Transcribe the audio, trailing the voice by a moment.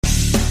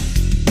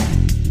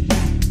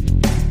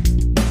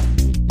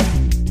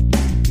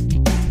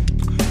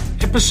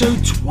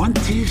episode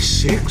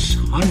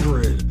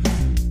 2600.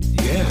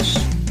 Yes,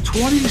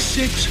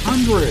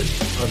 2600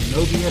 of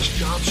No BS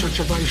Job Search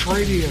Advice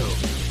Radio.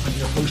 I'm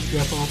your host,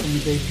 Jeff Altman,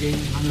 the Big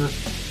Game Hunter,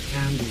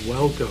 and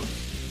welcome.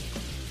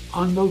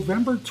 On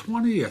November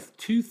 20th,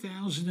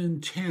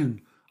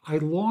 2010, I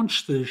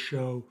launched this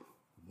show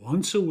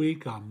once a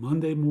week on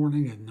Monday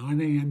morning at 9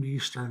 a.m.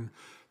 Eastern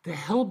to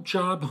help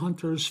job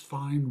hunters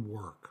find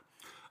work.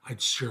 I'd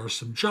share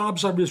some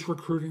jobs I was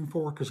recruiting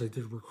for because I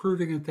did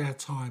recruiting at that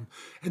time.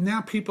 And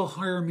now people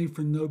hire me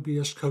for No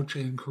BS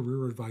coaching and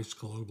career advice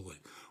globally,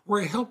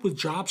 where I help with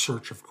job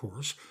search, of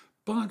course,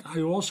 but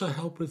I also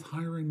help with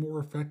hiring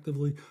more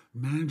effectively,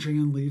 managing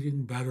and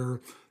leading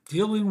better,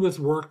 dealing with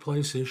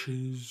workplace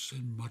issues,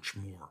 and much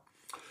more.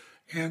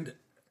 And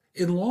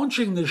in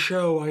launching the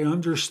show, I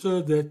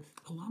understood that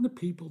a lot of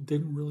people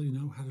didn't really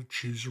know how to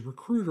choose a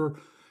recruiter.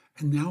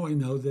 And now I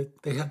know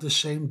that they have the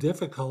same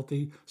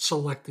difficulty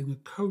selecting a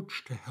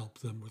coach to help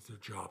them with their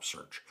job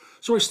search.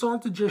 So I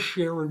started to just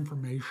share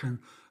information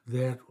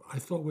that I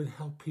thought would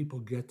help people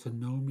get to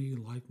know me,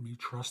 like me,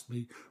 trust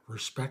me,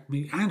 respect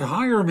me, and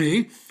hire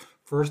me,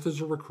 first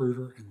as a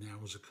recruiter and now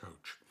as a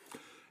coach.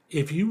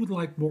 If you would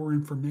like more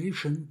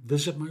information,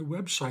 visit my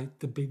website,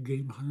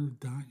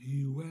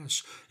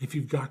 thebiggamehunter.us. If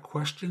you've got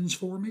questions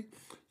for me,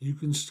 you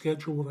can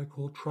schedule what I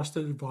call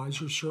Trusted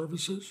Advisor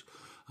Services.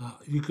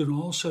 You can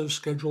also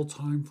schedule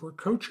time for a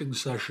coaching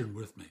session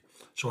with me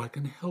so I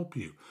can help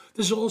you.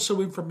 There's also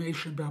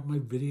information about my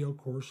video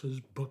courses,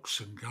 books,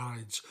 and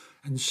guides,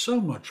 and so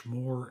much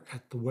more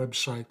at the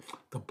website.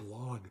 The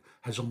blog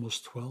has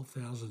almost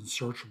 12,000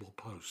 searchable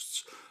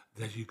posts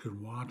that you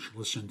can watch,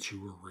 listen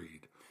to, or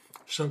read.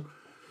 So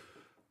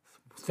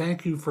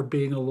thank you for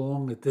being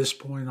along at this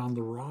point on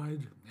the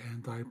ride,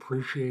 and I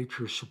appreciate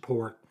your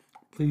support.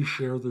 Please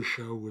share the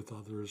show with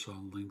others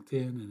on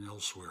LinkedIn and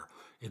elsewhere.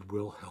 It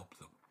will help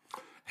them.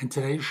 And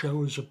today's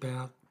show is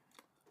about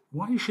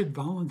why you should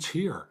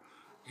volunteer.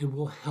 It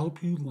will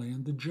help you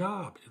land a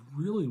job. It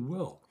really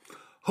will.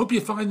 Hope you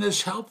find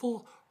this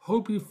helpful.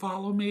 Hope you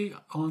follow me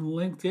on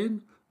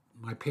LinkedIn.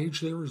 My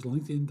page there is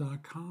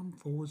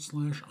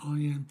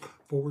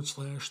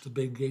linkedin.com/IN/The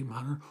Big Game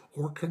Hunter,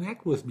 or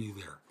connect with me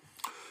there.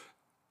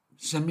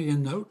 Send me a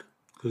note,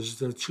 because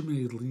there are too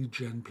many lead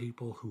gen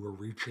people who are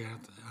reaching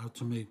out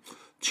to me.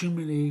 Too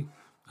many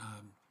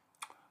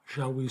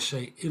shall we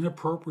say,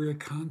 inappropriate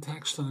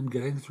contacts that I'm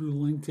getting through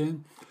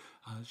LinkedIn.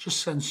 Just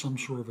send some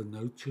sort of a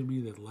note to me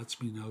that lets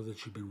me know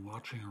that you've been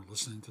watching or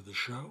listening to the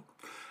show.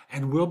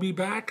 And we'll be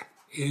back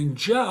in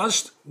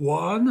just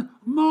one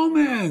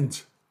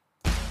moment.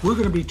 We're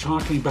going to be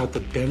talking about the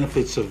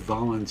benefits of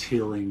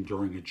volunteering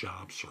during a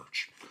job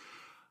search.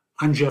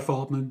 I'm Jeff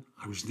Altman.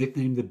 I was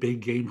nicknamed the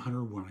Big Game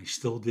Hunter when I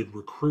still did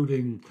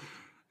recruiting.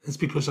 It's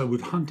because I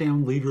would hunt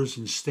down leaders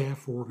and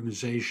staff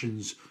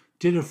organizations,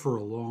 did it for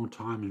a long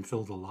time and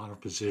filled a lot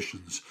of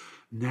positions.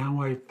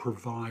 Now I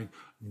provide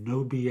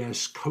No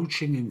BS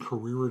coaching and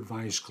career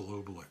advice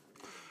globally.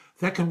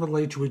 That can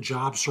relate to a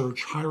job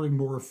search, hiring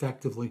more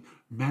effectively,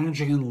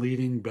 managing and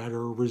leading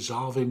better,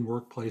 resolving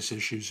workplace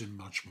issues, and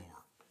much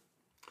more.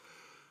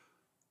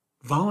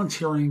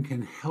 Volunteering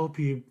can help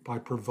you by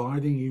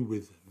providing you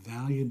with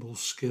valuable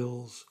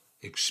skills,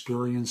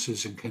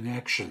 experiences, and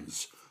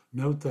connections.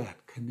 Note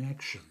that,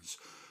 connections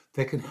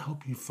that can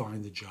help you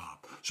find the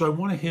job. So I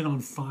want to hit on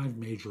 5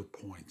 major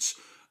points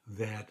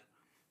that,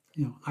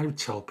 I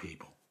tell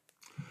people.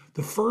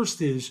 The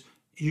first is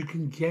you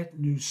can get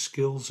new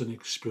skills and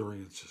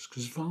experiences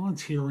because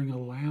volunteering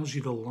allows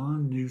you to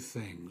learn new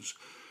things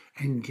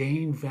and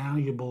gain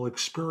valuable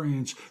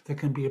experience that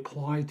can be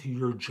applied to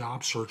your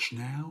job search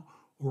now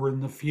or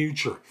in the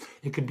future.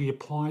 It can be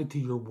applied to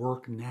your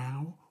work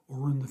now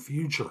or in the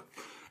future.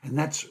 And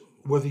that's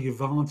whether you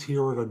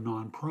volunteer at a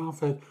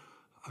nonprofit,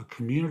 a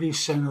community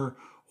center,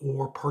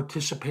 or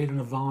participate in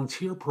a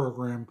volunteer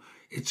program.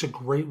 It's a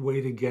great way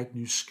to get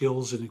new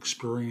skills and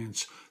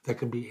experience that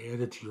can be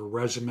added to your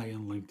resume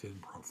and LinkedIn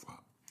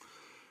profile.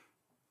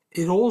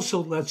 It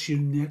also lets you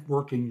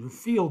network in your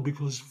field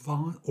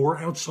or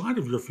outside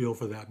of your field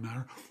for that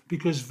matter,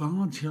 because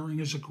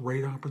volunteering is a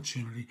great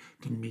opportunity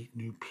to meet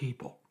new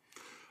people.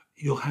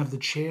 You'll have the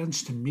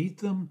chance to meet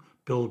them,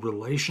 build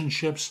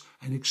relationships,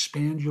 and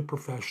expand your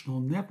professional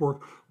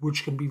network,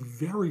 which can be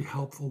very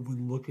helpful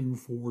when looking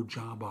for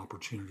job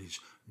opportunities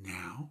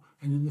now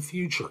and in the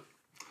future.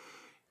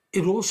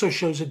 It also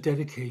shows a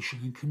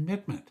dedication and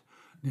commitment.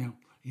 Now,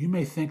 you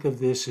may think of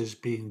this as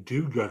being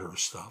do-gooder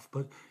stuff,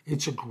 but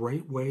it's a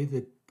great way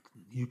that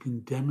you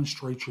can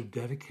demonstrate your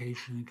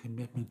dedication and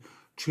commitment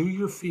to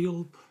your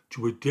field,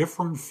 to a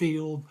different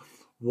field.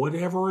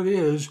 Whatever it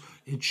is,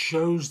 it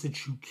shows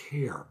that you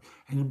care.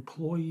 And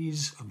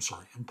employers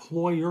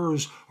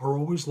are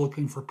always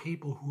looking for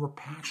people who are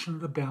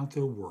passionate about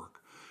their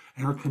work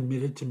and are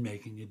committed to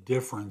making a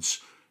difference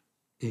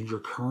in your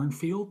current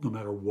field, no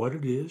matter what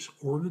it is,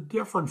 or in a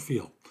different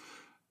field.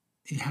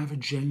 You have a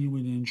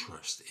genuine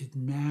interest. It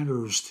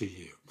matters to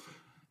you,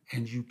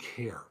 and you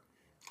care.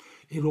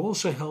 It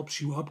also helps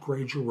you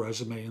upgrade your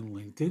resume and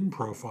LinkedIn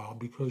profile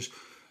because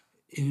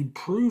It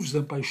improves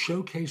them by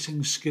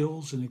showcasing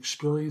skills and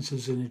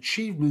experiences and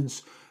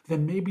achievements that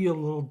may be a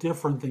little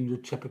different than your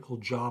typical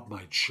job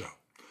might show,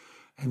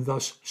 and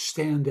thus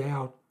stand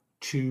out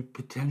to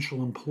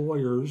potential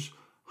employers,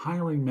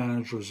 hiring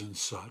managers, and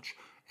such,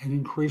 and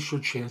increase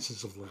your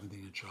chances of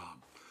landing a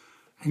job.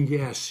 And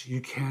yes,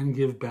 you can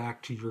give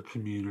back to your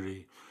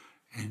community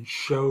and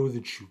show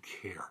that you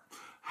care.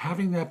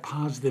 Having that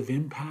positive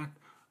impact,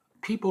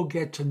 people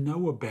get to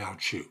know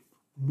about you.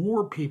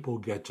 More people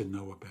get to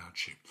know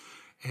about you.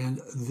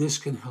 And this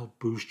can help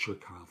boost your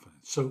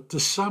confidence. So to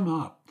sum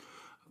up,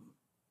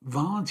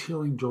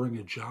 volunteering during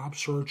a job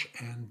search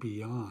and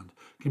beyond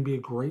can be a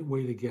great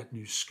way to get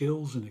new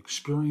skills and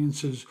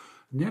experiences,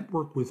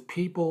 network with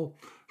people,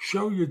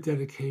 show your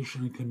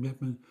dedication and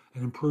commitment,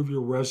 and improve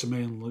your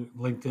resume and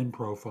LinkedIn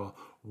profile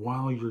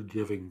while you're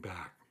giving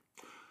back.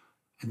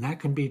 And that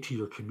can be to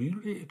your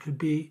community. It could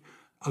be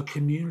a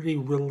community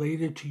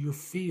related to your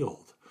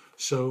field.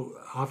 So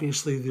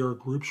obviously there are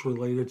groups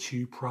related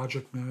to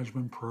project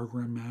management,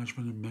 program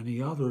management, and many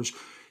others.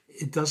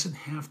 It doesn't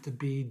have to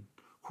be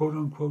quote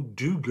unquote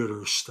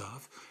do-gooder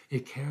stuff.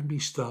 It can be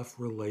stuff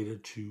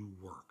related to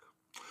work.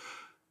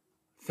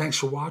 Thanks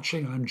for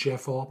watching. I'm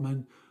Jeff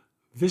Altman.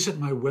 Visit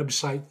my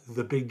website,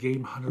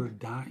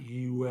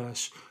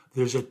 thebiggamehunter.us.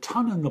 There's a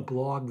ton in the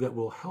blog that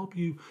will help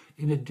you.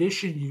 In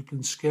addition, you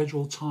can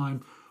schedule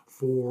time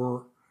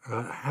for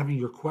having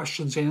your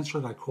questions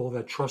answered. I call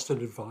that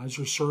Trusted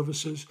Advisor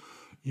Services.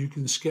 You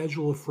can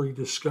schedule a free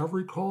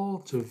discovery call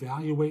to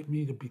evaluate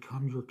me to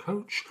become your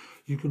coach.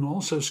 You can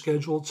also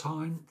schedule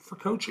time for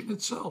coaching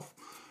itself.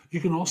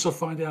 You can also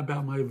find out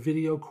about my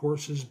video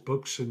courses,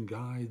 books, and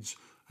guides.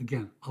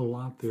 Again, a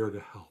lot there to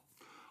help.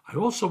 I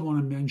also want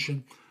to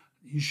mention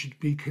you should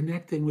be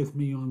connecting with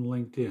me on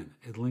LinkedIn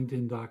at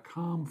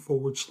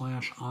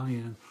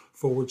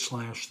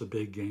linkedin.com/IN/The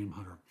Big Game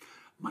Hunter.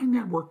 My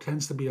network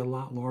tends to be a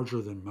lot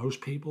larger than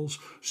most people's,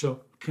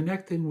 so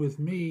connecting with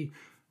me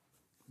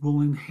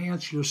will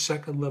enhance your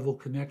second level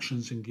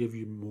connections and give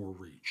you more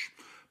reach.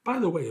 By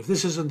the way, if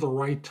this isn't the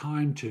right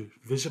time to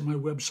visit my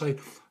website,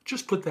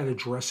 just put that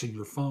address in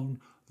your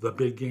phone,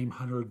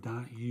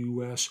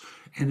 thebiggamehunter.us,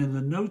 and in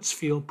the notes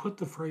field, put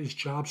the phrase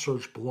job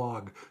search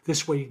blog.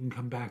 This way you can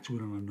come back to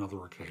it on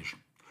another occasion.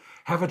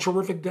 Have a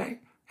terrific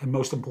day, and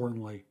most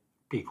importantly,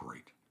 be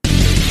great.